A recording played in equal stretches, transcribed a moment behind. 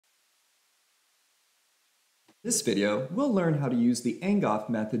This video, we'll learn how to use the Angoff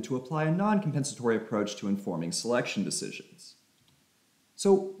method to apply a non-compensatory approach to informing selection decisions.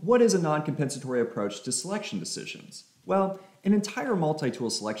 So, what is a non-compensatory approach to selection decisions? Well, an entire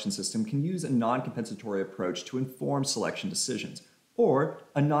multi-tool selection system can use a non-compensatory approach to inform selection decisions, or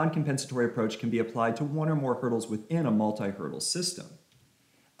a non-compensatory approach can be applied to one or more hurdles within a multi-hurdle system.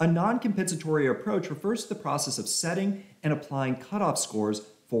 A non-compensatory approach refers to the process of setting and applying cutoff scores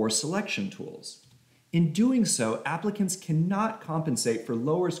for selection tools. In doing so, applicants cannot compensate for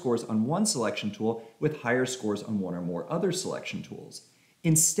lower scores on one selection tool with higher scores on one or more other selection tools.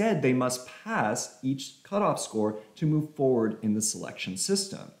 Instead, they must pass each cutoff score to move forward in the selection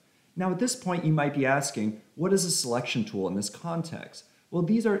system. Now, at this point, you might be asking, what is a selection tool in this context? Well,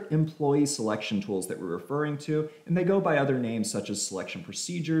 these are employee selection tools that we're referring to, and they go by other names such as selection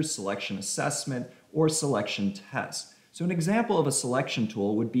procedures, selection assessment, or selection test. So an example of a selection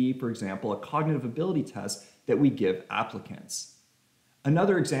tool would be, for example, a cognitive ability test that we give applicants.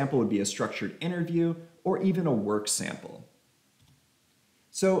 Another example would be a structured interview or even a work sample.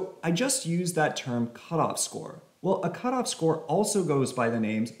 So I just used that term cutoff score. Well, a cutoff score also goes by the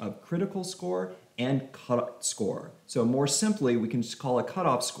names of critical score and cut score. So more simply, we can just call a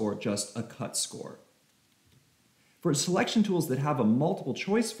cutoff score just a cut score. For selection tools that have a multiple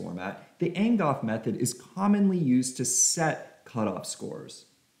choice format, the Angoff method is commonly used to set cutoff scores.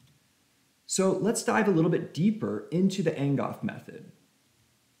 So let's dive a little bit deeper into the Angoff method.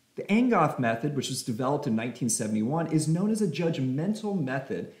 The Angoff method, which was developed in 1971, is known as a judgmental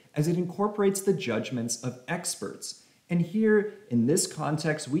method as it incorporates the judgments of experts. And here, in this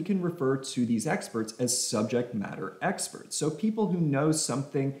context, we can refer to these experts as subject matter experts. So people who know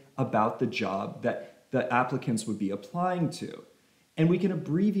something about the job that the applicants would be applying to. And we can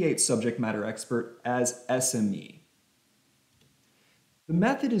abbreviate subject matter expert as SME. The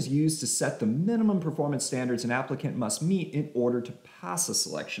method is used to set the minimum performance standards an applicant must meet in order to pass a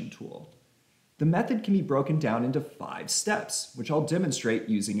selection tool. The method can be broken down into 5 steps, which I'll demonstrate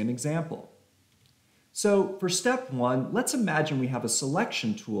using an example. So for step 1, let's imagine we have a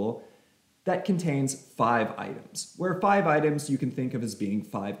selection tool that contains 5 items, where 5 items you can think of as being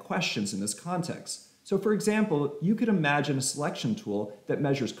 5 questions in this context. So for example, you could imagine a selection tool that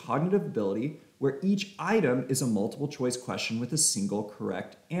measures cognitive ability where each item is a multiple choice question with a single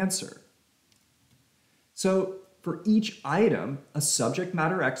correct answer. So for each item, a subject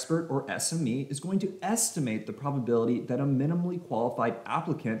matter expert or SME is going to estimate the probability that a minimally qualified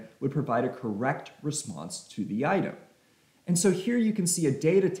applicant would provide a correct response to the item. And so here you can see a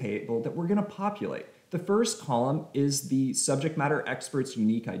data table that we're going to populate. The first column is the subject matter expert's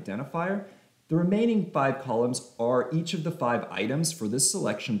unique identifier. The remaining 5 columns are each of the 5 items for this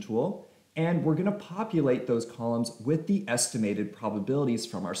selection tool, and we're going to populate those columns with the estimated probabilities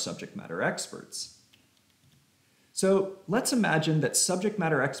from our subject matter experts. So let's imagine that subject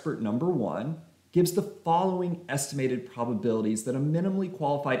matter expert number 1 gives the following estimated probabilities that a minimally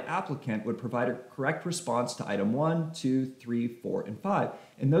qualified applicant would provide a correct response to item 1, 2, 3, 4, and 5.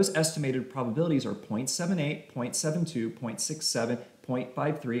 And those estimated probabilities are 0.78, 0.72, 0.67,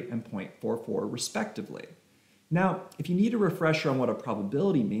 0.53, and 0.44 respectively. Now, if you need a refresher on what a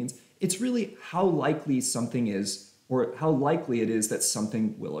probability means, it's really how likely something is, or how likely it is that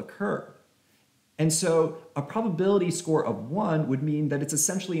something will occur. And so a probability score of 1 would mean that it's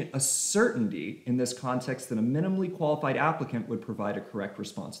essentially a certainty in this context that a minimally qualified applicant would provide a correct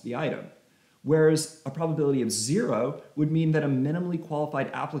response to the item. Whereas a probability of 0 would mean that a minimally qualified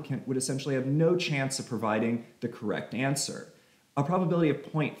applicant would essentially have no chance of providing the correct answer. A probability of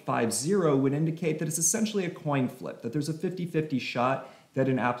 0.50 would indicate that it's essentially a coin flip, that there's a 50-50 shot that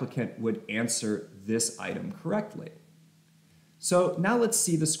an applicant would answer this item correctly. So now let's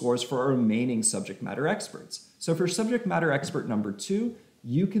see the scores for our remaining subject matter experts. So for subject matter expert number 2,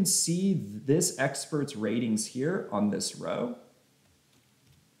 you can see this expert's ratings here on this row.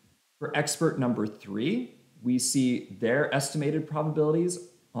 For expert number 3, we see their estimated probabilities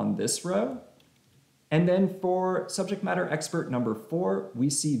on this row. And then for subject matter expert number 4, we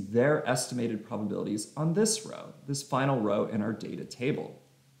see their estimated probabilities on this row, this final row in our data table.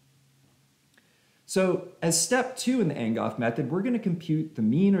 So as step 2 in the Angoff method, we're going to compute the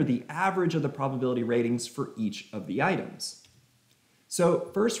mean or the average of the probability ratings for each of the items. So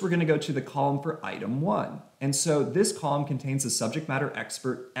first we're going to go to the column for item 1. And so this column contains the subject matter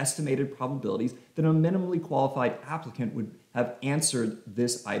expert estimated probabilities that a minimally qualified applicant would have answered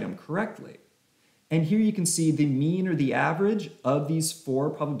this item correctly. And here you can see the mean or the average of these 4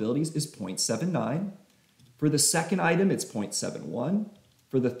 probabilities is 0.79. For the second item, it's 0.71.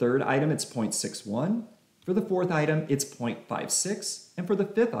 For the third item, it's 0.61. For the fourth item, it's 0.56. And for the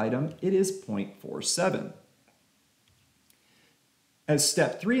fifth item, it is 0.47. As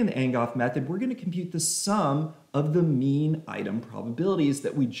step 3 in the Angoff method, we're going to compute the sum of the mean item probabilities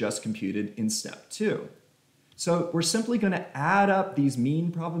that we just computed in step 2. So we're simply going to add up these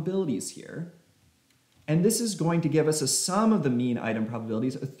mean probabilities here. And this is going to give us a sum of the mean item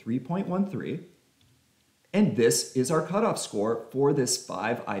probabilities of 3.13. And this is our cutoff score for this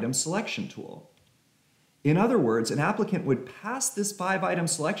 5-item selection tool. In other words, an applicant would pass this 5-item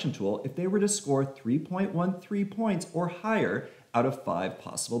selection tool if they were to score 3.13 points or higher out of 5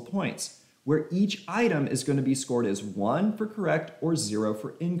 possible points, where each item is going to be scored as 1 for correct or 0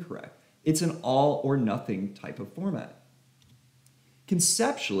 for incorrect. It's an all or nothing type of format.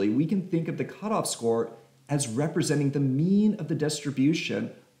 Conceptually, we can think of the cutoff score as representing the mean of the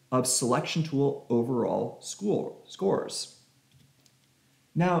distribution of selection tool overall scores.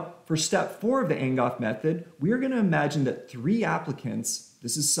 Now, for step 4 of the Angoff method, we are going to imagine that 3 applicants,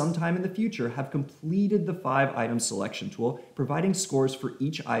 this is sometime in the future, have completed the 5-item selection tool, providing scores for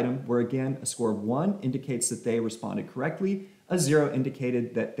each item where, again, a score of 1 indicates that they responded correctly, a 0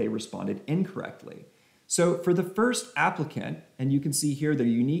 indicated that they responded incorrectly. So for the first applicant, and you can see here their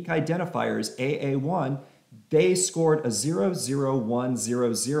unique identifier is AA1, they scored a 0, 0, 1,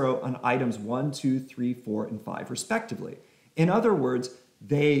 0, 0 on items 1, 2, 3, 4, and 5 respectively. In other words,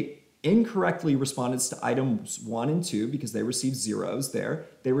 they incorrectly responded to items 1 and 2 because they received zeros there.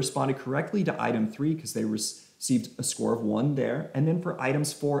 They responded correctly to item 3 because they received a score of 1 there. And then for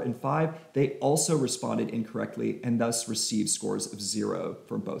items 4 and 5, they also responded incorrectly and thus received scores of 0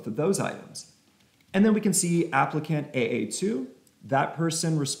 for both of those items. And then we can see applicant AA2. That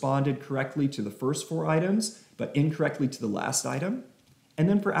person responded correctly to the first 4 items, but incorrectly to the last item. And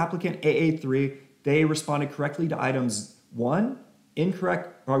then for applicant AA3, they responded correctly to items 1,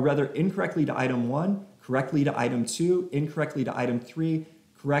 incorrectly to item 1, correctly to item 2, incorrectly to item 3,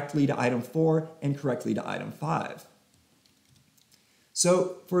 correctly to item 4, and correctly to item 5.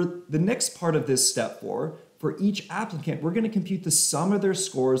 So for the next part of this step 4, for each applicant, we're going to compute the sum of their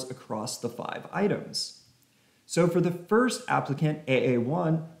scores across the 5 items. So for the first applicant,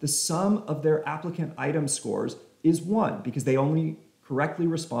 AA1, the sum of their applicant item scores is 1 because they only correctly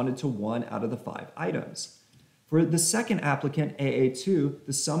responded to 1 out of the 5 items. For the second applicant, AA2,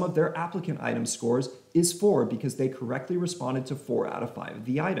 the sum of their applicant item scores is 4 because they correctly responded to 4 out of 5 of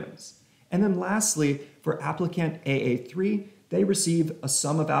the items. And then lastly, for applicant AA3, they receive a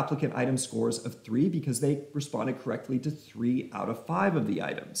sum of applicant item scores of 3 because they responded correctly to 3 out of 5 of the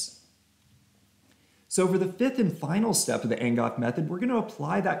items. So for the 5th and final step of the Angoff method, we're going to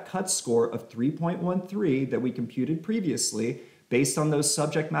apply that cut score of 3.13 that we computed previously based on those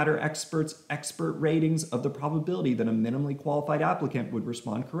subject matter experts' expert ratings of the probability that a minimally qualified applicant would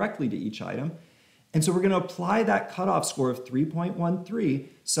respond correctly to each item. And so we're going to apply that cutoff score of 3.13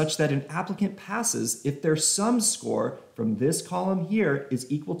 such that an applicant passes if their sum score from this column here is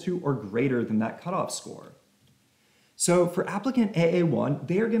equal to or greater than that cutoff score. So for applicant AA1,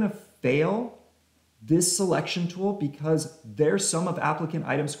 they are going to fail this selection tool because their sum of applicant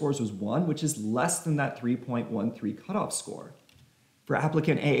item scores was 1, which is less than that 3.13 cutoff score. For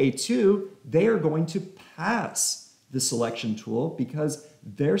applicant AA2, they are going to pass the selection tool because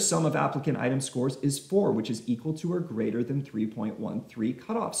their sum of applicant item scores is 4, which is equal to or greater than 3.13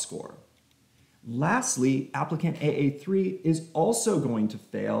 cutoff score. Lastly, applicant AA3 is also going to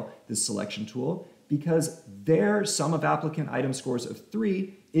fail this selection tool because their sum of applicant item scores of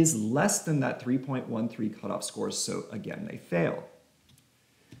 3 is less than that 3.13 cutoff score, so again, they fail.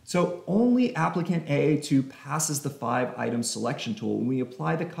 So only applicant AA2 passes the 5-item selection tool when we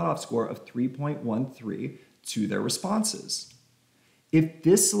apply the cutoff score of 3.13 to their responses. If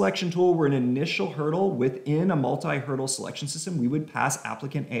this selection tool were an initial hurdle within a multi-hurdle selection system, we would pass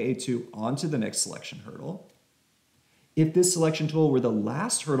applicant AA2 onto the next selection hurdle. If this selection tool were the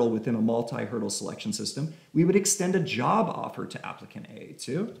last hurdle within a multi-hurdle selection system, we would extend a job offer to applicant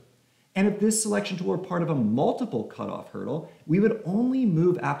AA2. And if this selection tool were part of a multiple cutoff hurdle, we would only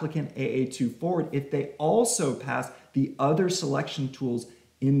move applicant AA2 forward if they also passed the other selection tools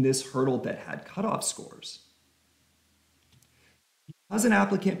in this hurdle that had cutoff scores. Because an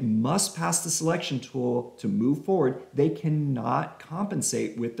applicant must pass the selection tool to move forward, they cannot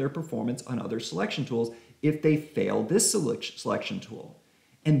compensate with their performance on other selection tools if they fail this selection tool.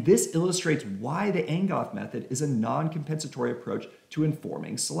 And this illustrates why the Angoff method is a non-compensatory approach to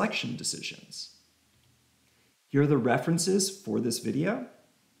informing selection decisions. Here are the references for this video.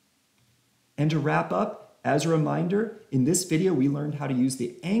 And to wrap up, as a reminder, in this video we learned how to use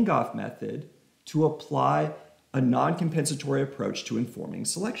the Angoff method to apply a non-compensatory approach to informing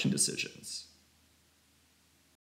selection decisions.